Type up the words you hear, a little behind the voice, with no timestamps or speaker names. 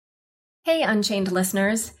Hey, Unchained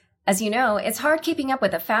listeners. As you know, it's hard keeping up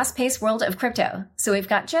with the fast-paced world of crypto, so we've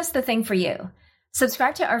got just the thing for you.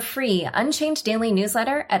 Subscribe to our free Unchained daily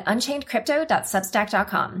newsletter at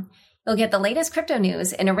unchainedcrypto.substack.com. You'll get the latest crypto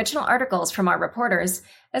news and original articles from our reporters,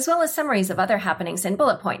 as well as summaries of other happenings and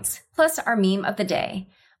bullet points, plus our meme of the day,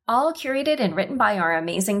 all curated and written by our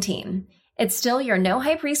amazing team. It's still your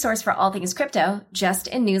no-hype resource for all things crypto, just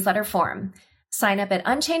in newsletter form. Sign up at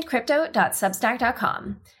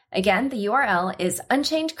unchainedcrypto.substack.com. Again, the URL is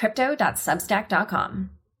unchainedcrypto.substack.com.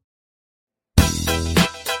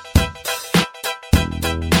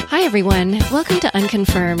 Hi, everyone. Welcome to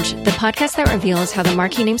Unconfirmed, the podcast that reveals how the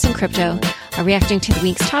marquee names in crypto are reacting to the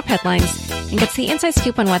week's top headlines and gets the inside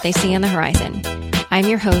scoop on what they see on the horizon. I'm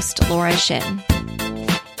your host, Laura Shin.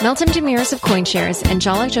 Meltem Demirors of CoinShares and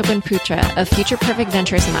Jalak Jobanputra of Future Perfect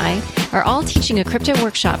Ventures and I are all teaching a crypto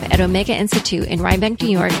workshop at Omega Institute in Rhinebeck, New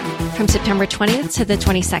York from September 20th to the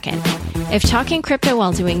 22nd. If talking crypto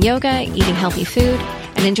while doing yoga, eating healthy food,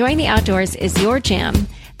 and enjoying the outdoors is your jam,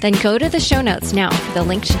 then go to the show notes now for the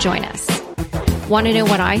link to join us. Want to know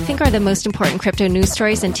what I think are the most important crypto news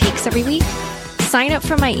stories and takes every week? Sign up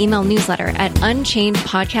for my email newsletter at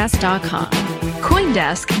unchainedpodcast.com.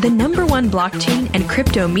 CoinDesk, the #1 blockchain and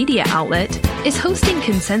crypto media outlet, is hosting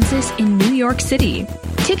Consensus in New York City.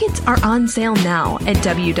 Tickets are on sale now at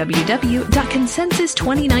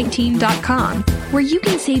www.consensus2019.com, where you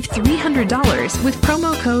can save $300 with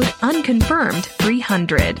promo code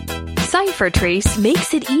UNCONFIRMED300. CipherTrace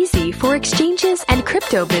makes it easy for exchanges and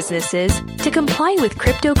crypto businesses to comply with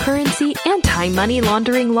cryptocurrency anti-money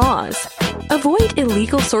laundering laws, avoid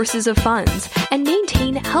illegal sources of funds, and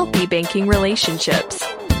maintain healthy banking relationships.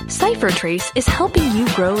 CipherTrace is helping you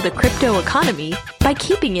grow the crypto economy by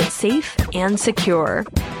keeping it safe and secure.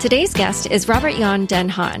 Today's guest is Robert-Jan den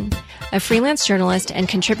Haan, a freelance journalist and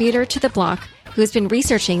contributor to The Block who has been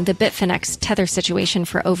researching the Bitfinex Tether situation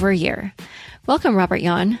for over a year. Welcome,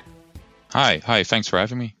 Robert-Jan. Hi, thanks for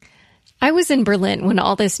having me. I was in Berlin when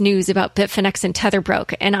all this news about Bitfinex and Tether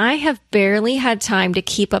broke, and I have barely had time to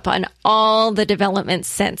keep up on all the developments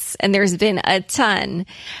since, and there's been a ton.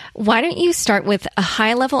 Why don't you start with a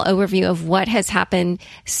high-level overview of what has happened,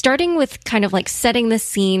 starting with kind of like setting the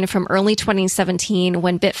scene from early 2017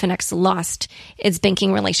 when Bitfinex lost its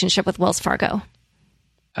banking relationship with Wells Fargo?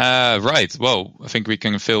 Right. Well, I think we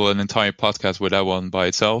can fill an entire podcast with that one by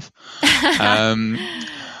itself.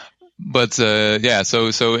 But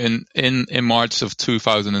so in March of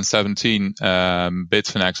 2017,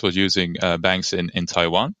 Bitfinex was using banks in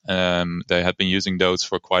Taiwan. They had been using those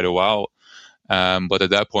for quite a while, but at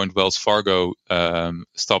that point, Wells Fargo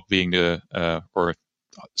stopped being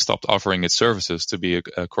stopped offering its services to be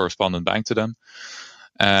a correspondent bank to them,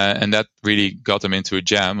 and that really got them into a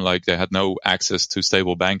jam. Like they had no access to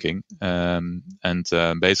stable banking, and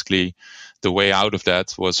basically. The way out of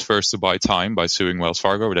that was first to buy time by suing Wells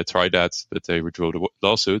Fargo. They tried that, but they withdrew the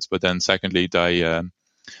lawsuits. But then, secondly, they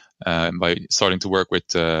by starting to work with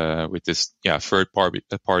this third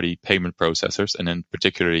party payment processors, and then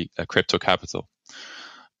particularly Crypto Capital.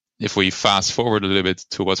 If we fast forward a little bit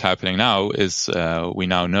to what's happening now, is we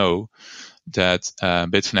now know that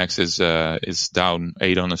Bitfinex is down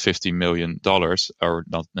 $850 million, or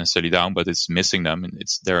not necessarily down, but it's missing them, and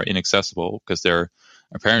they're inaccessible because they're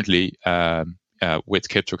apparently with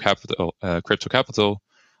Crypto Capital,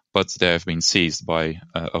 but they have been seized by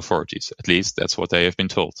authorities. At least that's what they have been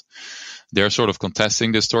told. They're sort of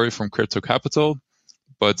contesting this story from Crypto Capital,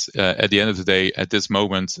 but at the end of the day, at this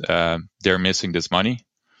moment, they're missing this money.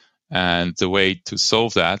 And the way to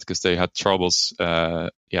solve that, because they had troubles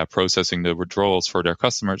processing the withdrawals for their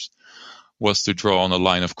customers, was to draw on a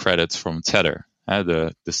line of credit from Tether.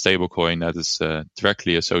 The stablecoin that is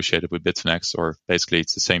directly associated with Bitfinex, or basically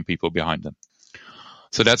it's the same people behind them.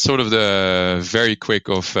 So that's sort of the very quick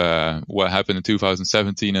of what happened in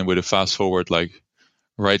 2017, and with a fast forward, like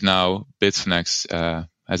right now, Bitfinex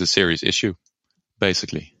has a serious issue,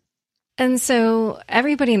 basically. And so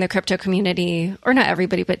everybody in the crypto community, or not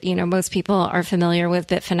everybody, but most people are familiar with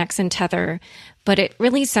Bitfinex and Tether. But it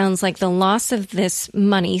really sounds like the loss of this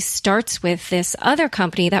money starts with this other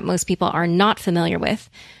company that most people are not familiar with,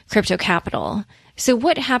 Crypto Capital. So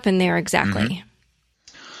what happened there exactly? Mm-hmm.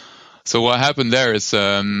 So what happened there is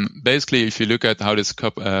basically, if you look at how this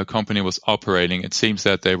company was operating, it seems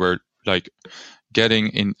that they were like getting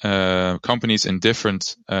in companies in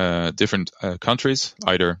different countries,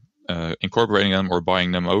 either incorporating them or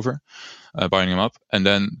buying them up, and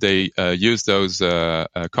then they use those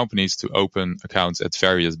companies to open accounts at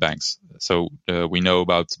various banks. So we know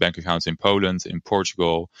about bank accounts in Poland, in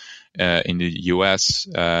Portugal, in the US,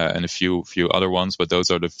 and a few other ones, but those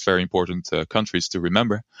are the very important countries to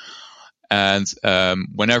remember. And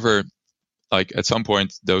whenever, like at some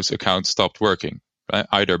point, those accounts stopped working, right?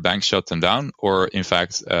 Either banks shut them down, or in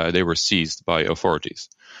fact, they were seized by authorities.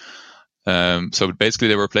 So basically,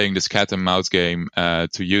 they were playing this cat and mouse game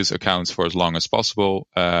to use accounts for as long as possible.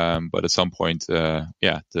 But at some point, the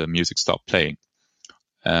music stopped playing.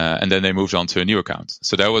 And then they moved on to a new account.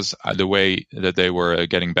 So that was the way that they were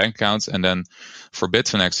getting bank accounts. And then for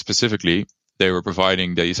Bitfinex specifically, they were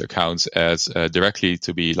providing these accounts as directly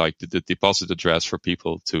to be like the deposit address for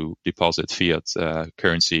people to deposit fiat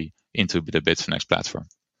currency into the Bitfinex platform.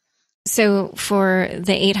 So for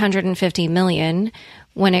the 850 million,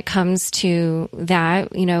 when it comes to that,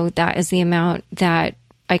 that is the amount that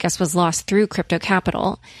I guess was lost through Crypto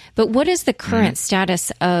Capital. But what is the current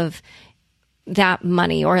status of that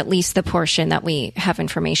money, or at least the portion that we have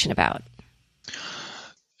information about?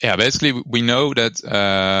 Yeah, basically, we know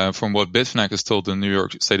that from what Bitfinex has told the New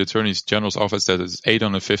York State Attorney General's office, that it's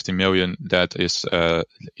 850 million that is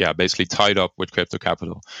basically tied up with Crypto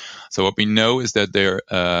Capital. So what we know is that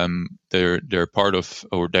they're part of,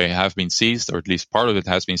 or they have been seized, or at least part of it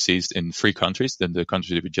has been seized in 3 countries, then the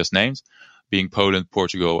countries that we just named, being Poland,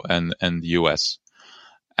 Portugal, and the US.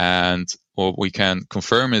 And what we can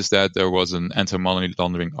confirm is that there was an anti-money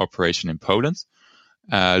laundering operation in Poland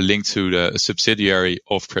linked to the subsidiary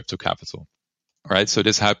of Crypto Capital. Right, so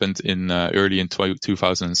this happened early in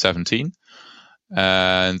 2017,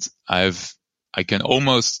 and I can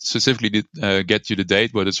almost specifically get you the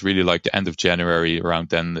date, but it's really like the end of January, around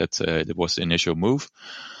then that it was the initial move.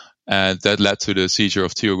 And that led to the seizure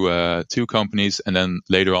of two companies, and then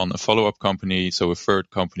later on a follow-up company. So a third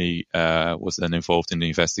company was then involved in the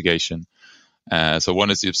investigation. So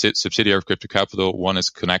one is the subsidiary of Crypto Capital, one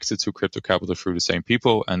is connected to Crypto Capital through the same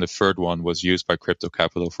people, and the third one was used by Crypto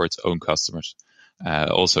Capital for its own customers,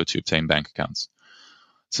 also to obtain bank accounts.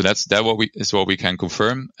 So that's what we can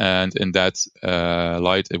confirm. And in that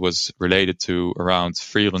light, it was related to around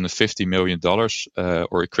 $350 million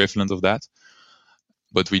or equivalent of that.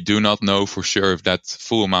 But we do not know for sure if that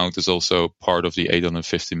full amount is also part of the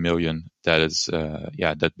 850 million that is,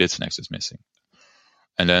 that Bitfinex is missing.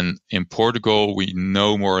 And then in Portugal, we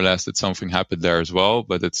know more or less that something happened there as well,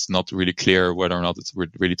 but it's not really clear whether or not we're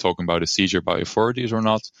really talking about a seizure by authorities or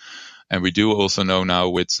not. And we do also know now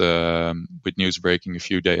with news breaking a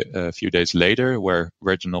few days later, where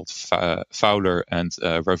Reginald Fowler and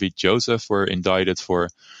Ravid Joseph were indicted for,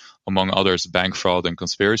 among others, bank fraud and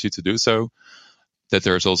conspiracy to do so, that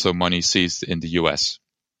there is also money seized in the US.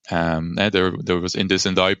 And there was in this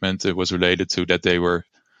indictment, it was related to that they were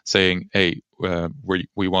saying, hey,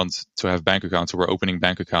 we want to have bank accounts, so we're opening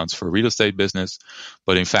bank accounts for real estate business.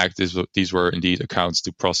 But in fact, these were indeed accounts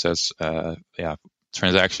to process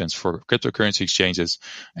transactions for cryptocurrency exchanges.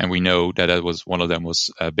 And we know that one of them was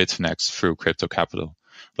Bitfinex through Crypto Capital.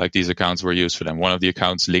 Like these accounts were used for them. One of the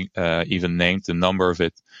accounts even named the number of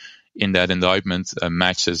it in that indictment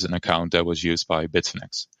matches an account that was used by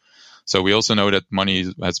Bitfinex. So we also know that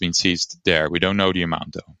money has been seized there. We don't know the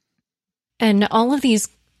amount though. And all of these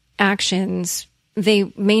actions,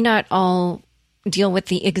 they may not all deal with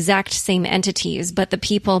the exact same entities, but the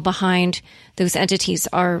people behind those entities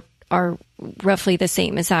are roughly the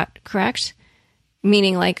same. Is that correct?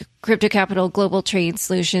 Meaning like Crypto Capital, Global Trading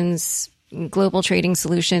Solutions,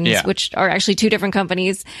 which are actually 2 different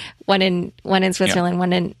companies, one in Switzerland,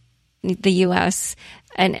 one in the US.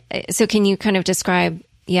 And so can you kind of describe,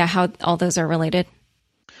 how all those are related?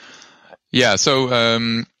 Yeah.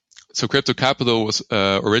 So Crypto Capital was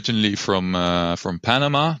originally from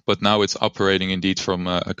Panama, but now it's operating indeed from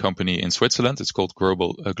a company in Switzerland. It's called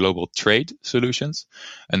Global Trade Solutions,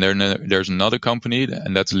 and there's another company,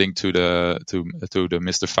 and that's linked to the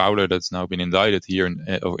Mr. Fowler that's now been indicted here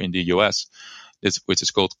in the US, which is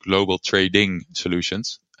called Global Trading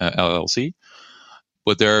Solutions LLC.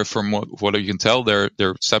 But they're, from what you can tell,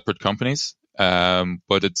 they're separate companies. But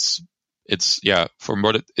from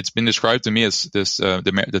what it's been described to me as this,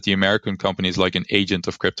 that the American company is like an agent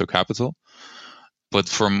of Crypto Capital. But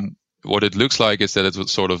from what it looks like is that it was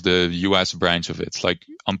sort of the US branch of it. Like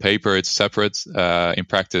on paper, it's separate. In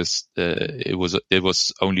practice, it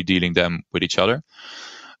was only dealing them with each other.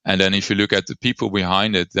 And then if you look at the people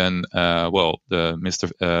behind it, then, the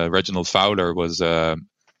Mr. Reginald Fowler was,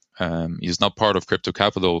 he's not part of Crypto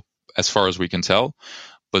Capital as far as we can tell.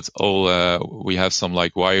 But we have some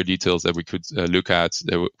like wire details that we could look at,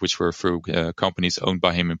 which were through companies owned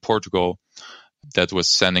by him in Portugal that was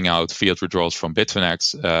sending out fiat withdrawals from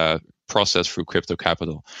Bitfinex, processed through Crypto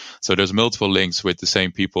Capital. So there's multiple links with the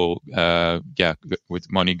same people, with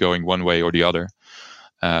money going one way or the other,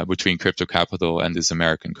 between Crypto Capital and this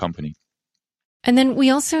American company. And then we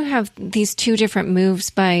also have these two different moves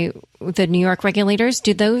by the New York regulators.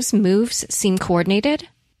 Do those moves seem coordinated?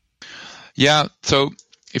 Yeah. So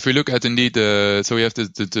if we look at indeed, so we have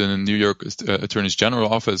the New York Attorney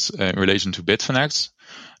General Office in relation to Bitfinex.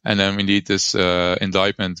 And then indeed this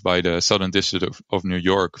indictment by the Southern District of New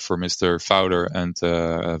York for Mr. Fowler and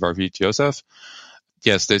Varveet Joseph.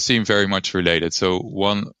 Yes, they seem very much related. So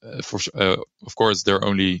one, of course, they're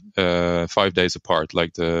only 5 days apart.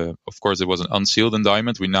 Of course, it was an unsealed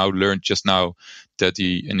indictment. We now learned just now that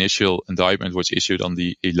the initial indictment was issued on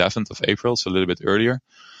the 11th of April, so a little bit earlier.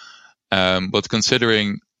 But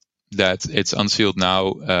considering that it's unsealed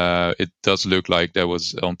now, it does look like that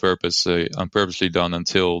was purposely done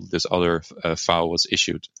until this other file was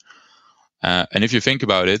issued. And if you think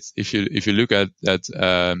about it, if you look at that,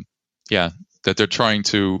 that they're trying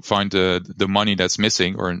to find the money that's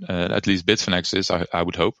missing, or at least Bitfinex is, I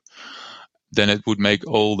would hope, then it would make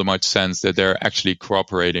all the much sense that they're actually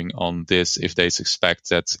cooperating on this if they suspect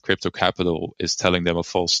that Crypto Capital is telling them a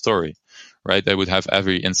false story, right? They would have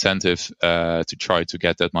every incentive to try to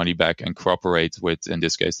get that money back and cooperate with, in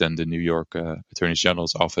this case, then the New York Attorney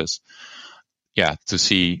General's office, to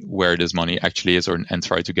see where this money actually is and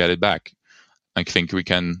try to get it back. I think we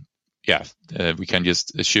can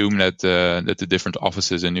just assume that the different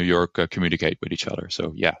offices in New York communicate with each other.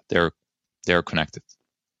 So they're connected.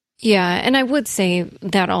 Yeah, and I would say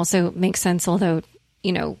that also makes sense, although,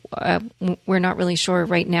 we're not really sure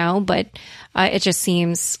right now, but it just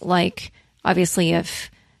seems like, obviously,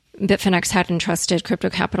 if Bitfinex had entrusted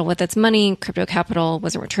Crypto Capital with its money, Crypto Capital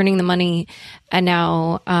wasn't returning the money, and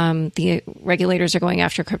now the regulators are going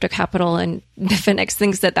after Crypto Capital, and Bitfinex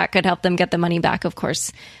thinks that could help them get the money back. Of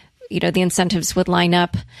course, the incentives would line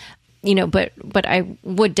up, but I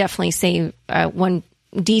would definitely say one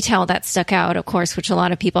detail that stuck out, of course, which a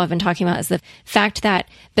lot of people have been talking about, is the fact that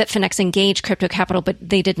Bitfinex engaged Crypto Capital, but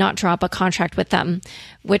they did not draw up a contract with them,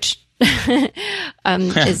 which is,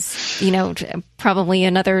 probably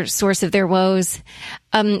another source of their woes.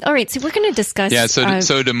 All right, so we're going to discuss. Yeah.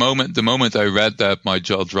 So the moment I read that, my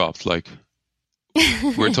jaw dropped. Like,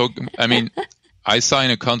 we're talking. I mean, I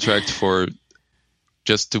sign a contract for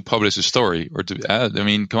just to publish a story or to.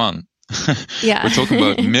 Come on. Yeah. We're talking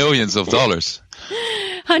about millions of dollars.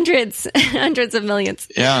 Hundreds of millions.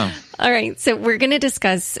 Yeah. All right. So we're going to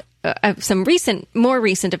discuss some more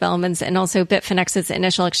recent developments and also Bitfinex's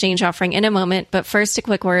initial exchange offering in a moment. But first, a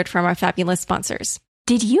quick word from our fabulous sponsors.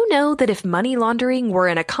 Did you know that if money laundering were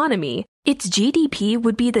an economy, its GDP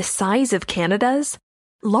would be the size of Canada's?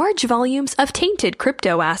 Large volumes of tainted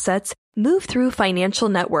crypto assets move through financial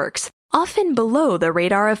networks, often below the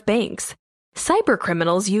radar of banks.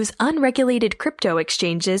 Cybercriminals use unregulated crypto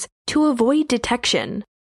exchanges to avoid detection.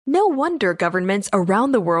 No wonder governments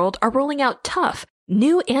around the world are rolling out tough,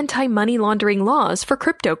 new anti-money laundering laws for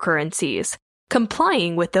cryptocurrencies.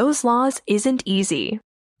 Complying with those laws isn't easy.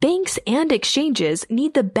 Banks and exchanges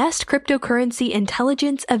need the best cryptocurrency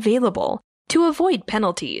intelligence available to avoid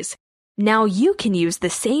penalties. Now you can use the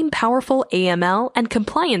same powerful AML and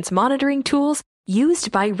compliance monitoring tools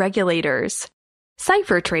used by regulators.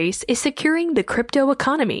 CipherTrace is securing the crypto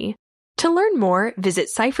economy. To learn more, visit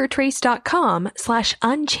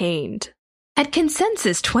ciphertrace.com/unchained. At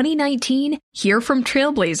Consensus 2019, hear from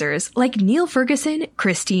trailblazers like Neil Ferguson,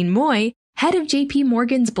 Christine Moy, head of JP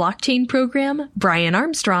Morgan's blockchain program, Brian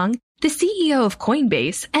Armstrong, the CEO of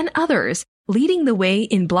Coinbase, and others leading the way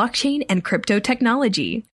in blockchain and crypto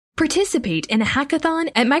technology. Participate in a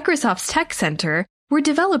hackathon at Microsoft's Tech Center, where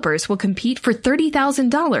developers will compete for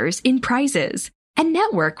 $30,000 in prizes. And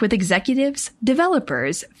network with executives,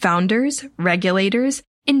 developers, founders, regulators,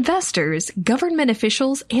 investors, government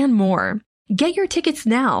officials, and more. Get your tickets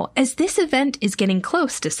now, as this event is getting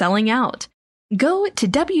close to selling out. Go to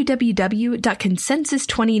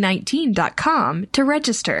www.consensus2019.com to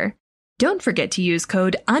register. Don't forget to use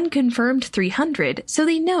code UNCONFIRMED300 so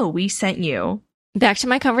they know we sent you. Back to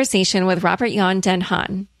my conversation with Robert Jan Den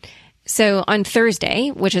Haan. So on Thursday,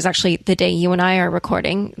 which is actually the day you and I are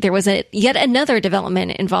recording, there was yet another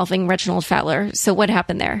development involving Reginald Fowler. So what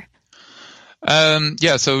happened there?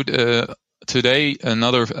 So today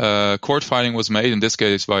another court filing was made, in this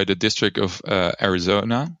case by the District of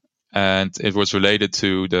Arizona, and it was related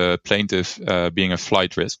to the plaintiff being a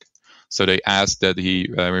flight risk. So they asked that he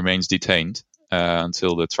remains detained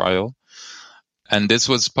until the trial. And this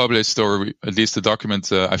was published, or at least the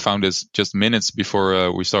document, I found this just minutes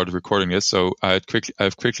before we started recording this. So I've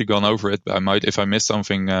quickly gone over it. But if I missed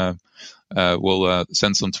something, we'll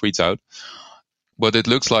send some tweets out. But it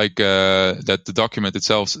looks like that the document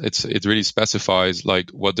itself, it really specifies like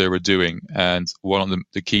what they were doing. And one of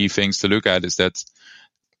the key things to look at is that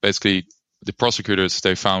basically the prosecutors,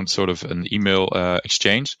 they found sort of an email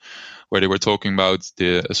exchange where they were talking about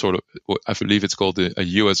I believe it's called a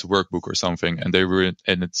US workbook or something, and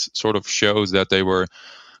it sort of shows that they were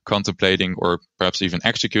contemplating or perhaps even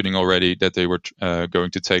executing already that they were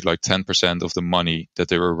going to take like 10% of the money that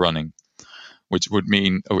they were running, which would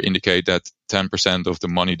mean or indicate that 10% of the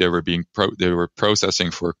money they were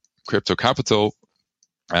processing for crypto capital,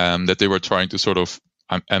 that they were trying to sort of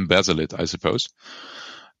embezzle it, I suppose.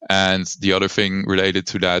 And the other thing related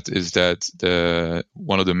to that is that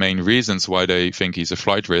one of the main reasons why they think he's a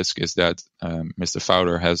flight risk is that Mr.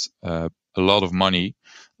 Fowler has a lot of money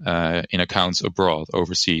in accounts abroad,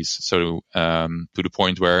 overseas. So to the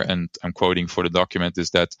point where, and I'm quoting for the document, is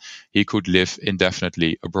that he could live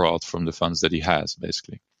indefinitely abroad from the funds that he has,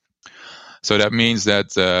 basically. So that means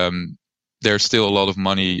that there's still a lot of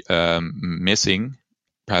money missing,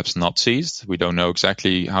 perhaps not seized. We don't know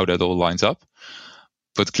exactly how that all lines up.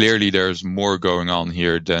 But clearly there's more going on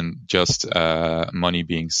here than just money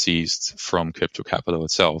being seized from crypto capital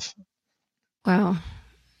itself. Wow.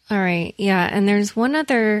 All right. Yeah. And there's one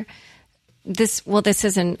other, this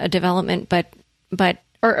isn't a development,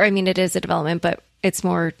 it is a development, but it's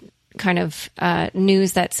more kind of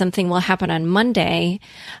news that something will happen on Monday.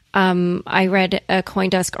 I read a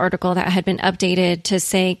CoinDesk article that had been updated to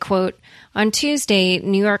say, quote, on Tuesday,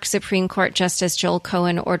 New York Supreme Court Justice Joel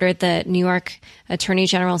Cohen ordered the New York Attorney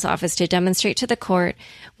General's office to demonstrate to the court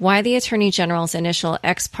why the Attorney General's initial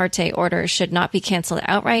ex parte order should not be canceled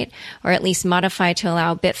outright, or at least modified to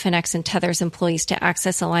allow Bitfinex and Tether's employees to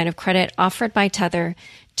access a line of credit offered by Tether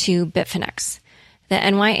to Bitfinex. The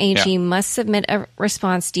NYAG must submit a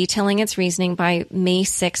response detailing its reasoning by May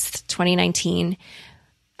 6th, 2019.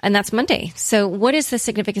 And that's Monday. So what is the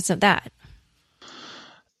significance of that?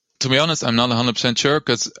 To be honest, I'm not 100% sure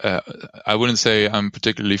because I wouldn't say I'm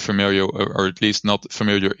particularly familiar, or at least not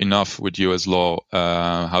familiar enough with U.S. law,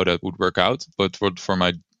 how that would work out. But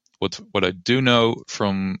what I do know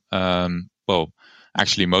from,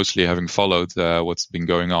 actually mostly having followed what's been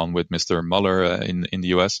going on with Mr. Mueller in the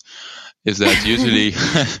U.S., is that usually,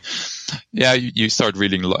 you start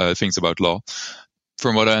reading things about law.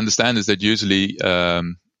 From what I understand is that usually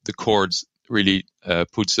the courts really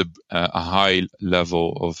puts a high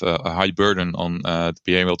level of a high burden on to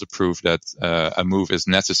be able to prove that a move is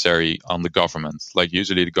necessary on the government. Like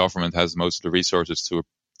usually the government has most of the resources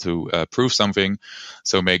to prove something,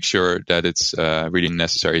 so make sure that it's really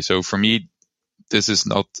necessary. So for me, this is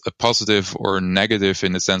not a positive or negative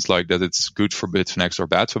in the sense like that it's good for Bitfinex or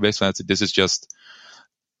bad for Bitfinex. This is just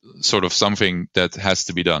sort of something that has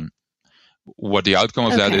to be done. What the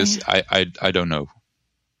outcome of that is, I don't know.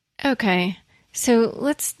 Okay. So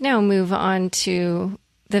let's now move on to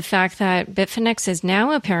the fact that Bitfinex is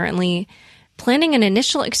now apparently planning an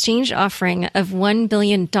initial exchange offering of $1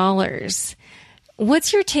 billion.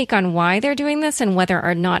 What's your take on why they're doing this and whether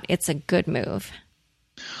or not it's a good move?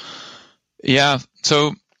 Yeah.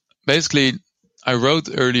 So basically, I wrote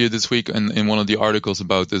earlier this week in one of the articles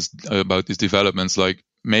about these developments, like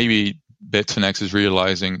maybe Bitfinex is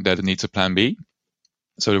realizing that it needs a plan B.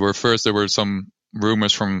 So there were some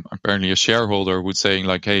rumors from apparently a shareholder who's saying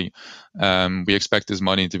like, hey, we expect this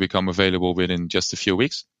money to become available within just a few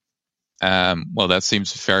weeks. Well, that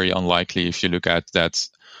seems very unlikely if you look at that.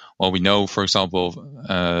 Well, we know, for example,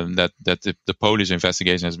 that the Polish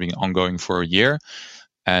investigation has been ongoing for a year.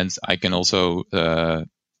 And I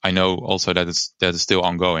know also that is still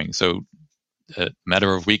ongoing. So a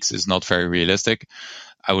matter of weeks is not very realistic.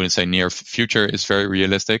 I wouldn't say near future is very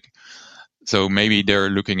realistic. So maybe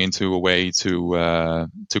they're looking into a way to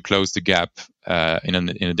close the gap in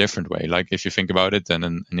a different way. Like if you think about it, then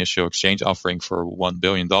an initial exchange offering for $1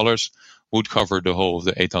 billion would cover the whole of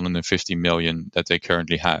the $850 million that they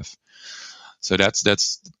currently have. So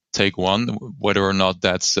that's take one. Whether or not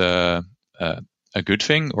that's a good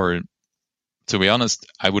thing, or to be honest,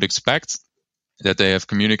 I would expect that they have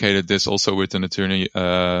communicated this also with an attorney,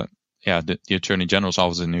 the Attorney General's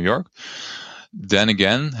office in New York. Then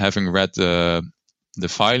again, having read the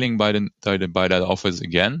filing by that office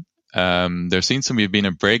again, there seems to have been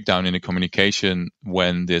a breakdown in the communication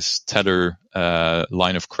when this Tether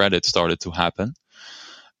line of credit started to happen,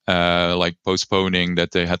 like postponing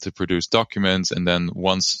that they had to produce documents, and then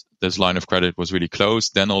once this line of credit was really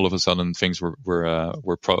closed, then all of a sudden things were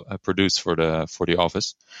produced for the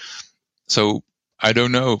office. So I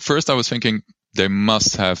don't know. First, I was thinking they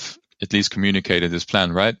must have at least communicated this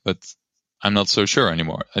plan, right? But I'm not so sure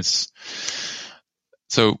anymore.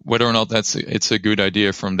 So whether or not it's a good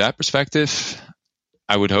idea from that perspective,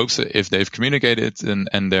 I would hope so. If they've communicated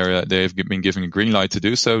and they've been given a green light to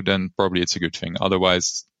do so, then probably it's a good thing.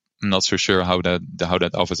 Otherwise, I'm not so sure how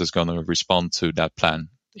that office is going to respond to that plan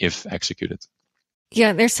if executed.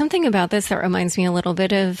 Yeah, there's something about this that reminds me a little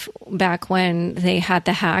bit of back when they had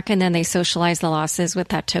the hack and then they socialized the losses with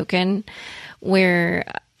that token, where,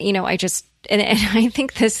 you know, and I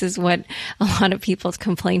think this is what a lot of people's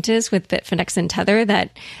complaint is with Bitfinex and Tether,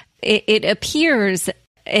 that it appears,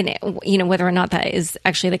 and, you know, whether or not that is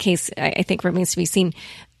actually the case, I think remains to be seen,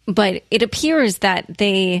 but it appears that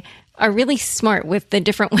they are really smart with the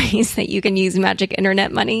different ways that you can use magic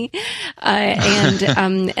internet money.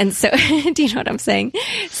 And so, do you know what I'm saying?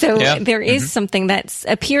 So there is something that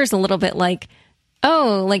appears a little bit like,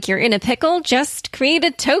 oh, like you're in a pickle, just create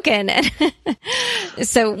a token.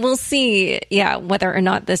 So we'll see, whether or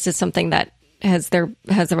not this is something that has the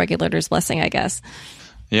regulator's blessing, I guess.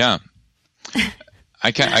 Yeah.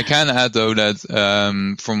 I can add though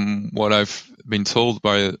that, from what I've been told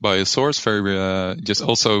by a source just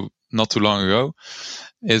also not too long ago,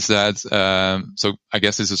 is that, so I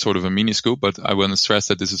guess this is sort of a mini scoop, but I want to stress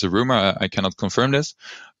that this is a rumor. I cannot confirm this,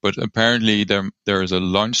 but apparently there is a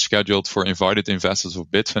launch scheduled for invited investors of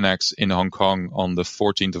Bitfinex in Hong Kong on the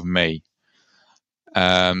 14th of May.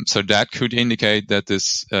 So that could indicate that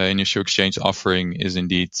this initial exchange offering is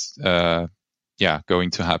indeed,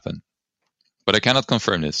 going to happen. But I cannot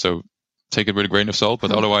confirm this, so take it with a grain of salt,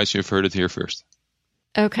 but otherwise you've heard it here first.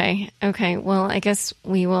 Okay. Well, I guess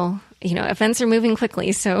we will, you know, events are moving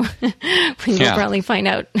quickly, so we will probably find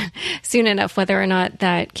out soon enough whether or not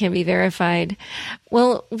that can be verified.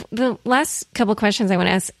 Well, the last couple of questions I want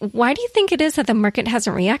to ask, why do you think it is that the market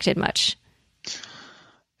hasn't reacted much?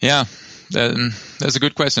 Yeah, that's a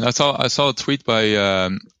good question. I saw a tweet by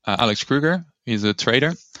Alex Kruger. He's a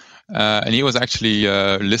trader, and he was actually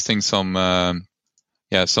listing some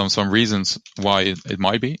reasons why it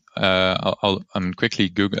might be. I'm quickly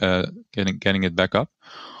getting it back up.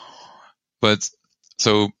 But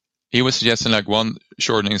so he was suggesting like one,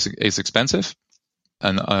 shorting is expensive,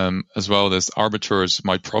 and as well as arbiters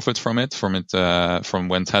might profit from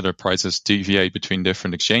when Tether prices deviate between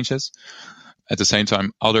different exchanges. At the same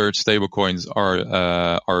time, other stablecoins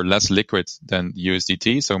are less liquid than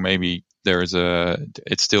USDT, so maybe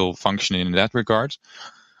it's still functioning in that regard.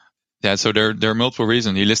 Yeah, so there are multiple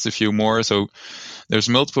reasons. He lists a few more. So there's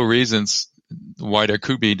multiple reasons why there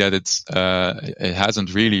could be that it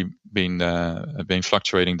hasn't really been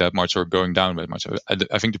fluctuating that much or going down that much.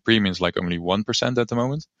 I think the premium is like only 1% at the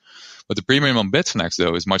moment, but the premium on Bitfinex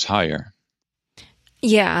though is much higher.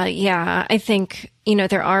 Yeah. I think, you know,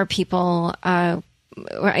 there are people.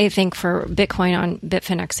 I think for Bitcoin on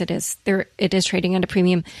Bitfinex, it is trading at a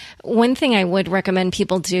premium. One thing I would recommend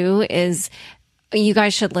people do is, you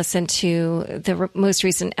guys should listen to the most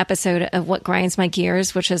recent episode of What Grinds My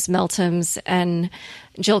Gears, which is Meltem's and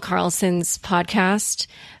Jill Carlson's podcast,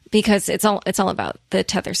 because it's all about the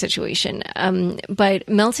Tether situation. But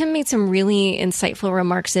Meltem made some really insightful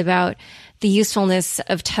remarks about the usefulness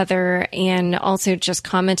of Tether, and also just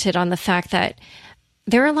commented on the fact that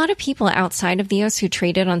there are a lot of people outside of the US who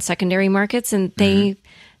traded on secondary markets, and they,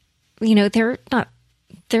 you know, they're not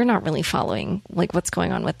really following like what's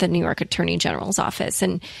going on with the New York Attorney General's office.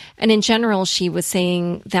 And in general, she was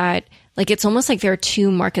saying that like, it's almost like there are two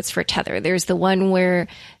markets for Tether. There's the one where,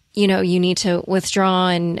 you know, you need to withdraw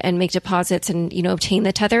and make deposits and, you know, obtain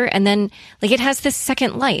the Tether. And then like it has this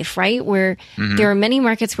second life, right? Where there are many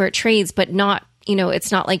markets where it trades, but not, you know,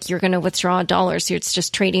 it's not like you're going to withdraw dollars. So it's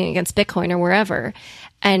just trading against Bitcoin or wherever.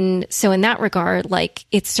 And so in that regard, like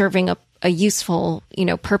it's serving a useful, you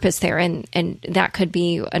know, purpose there. And that could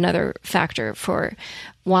be another factor for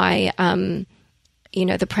why, you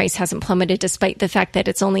know, the price hasn't plummeted despite the fact that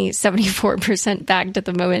it's only 74% backed at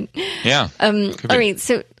the moment. Yeah. All right.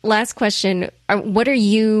 So last question, what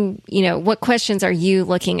questions are you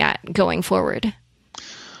looking at going forward?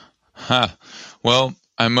 Well,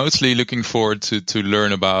 I'm mostly looking forward to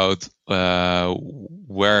learn about,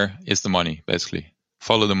 where is the money, basically.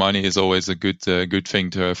 Follow the money is always a good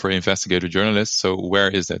thing for investigative journalists. So where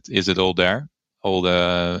is that? Is it all there? All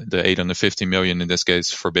the 850 million in this case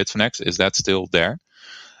for Bitfinex, is that still there,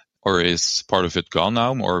 or is part of it gone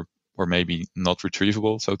now, or maybe not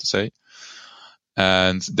retrievable, so to say?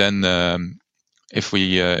 And then if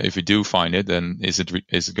we do find it, then is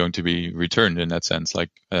it going to be returned in that sense? Like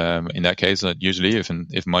in that case, usually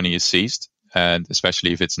if money is seized, and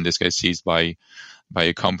especially if it's in this case seized by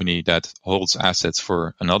a company that holds assets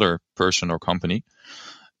for another person or company,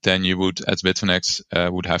 then you would, as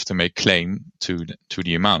Bitfinex, would have to make claim to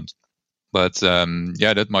the amount. But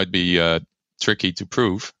that might be tricky to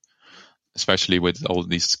prove, especially with all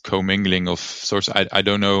these commingling of sources. I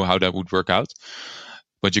don't know how that would work out.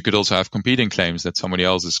 But you could also have competing claims that somebody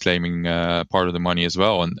else is claiming part of the money as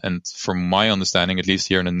well. And from my understanding, at least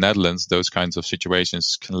here in the Netherlands, those kinds of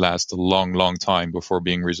situations can last a long, long time before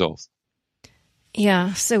being resolved.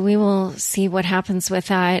 Yeah, so we will see what happens with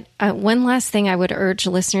that. One last thing I would urge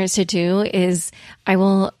listeners to do is I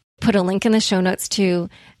will put a link in the show notes to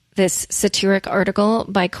this satiric article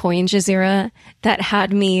by CoinJazeera that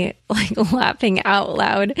had me laughing out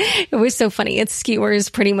loud. It was so funny. It skewers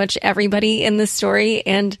pretty much everybody in the story.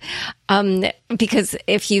 And because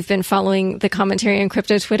if you've been following the commentary on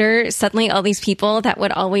crypto Twitter, suddenly all these people that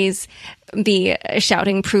would always be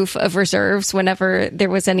shouting proof of reserves whenever there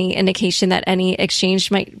was any indication that any exchange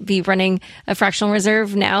might be running a fractional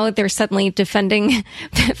reserve, now they're suddenly defending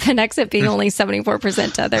Finexit being only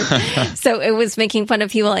 74% tethered. So it was making fun of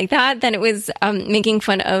people like that. Then it was making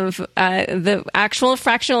fun of the actual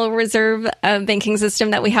fractional reserve banking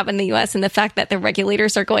system that we have in the US, and the fact that the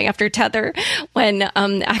regulators are going after Tether when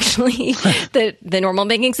actually the normal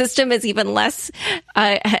banking system is even less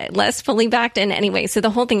fully backed. And anyway, so the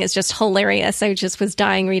whole thing is just hilarious. I just was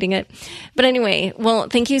dying reading it. But anyway, well,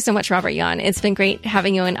 thank you so much, Robert Jan. It's been great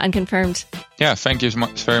having you on Unconfirmed. Yeah, thank you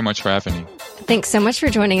very much for having me. Thanks so much for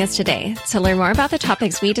joining us today. To learn more about the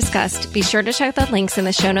topics we discussed, be sure to check the links in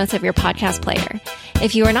the show notes of your podcast player.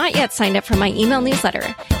 If you are not yet signed up for my email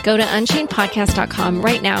newsletter, go to unchainedpodcast.com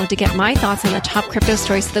right now to get my thoughts on the top crypto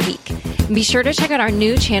stories of the week. And be sure to check out our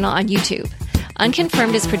new channel on YouTube.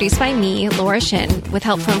 Unconfirmed is produced by me, Laura Shin, with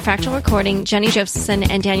help from Fractal Recording, Jenny Josephson,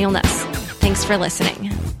 and Daniel Nuss. Thanks for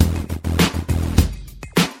listening.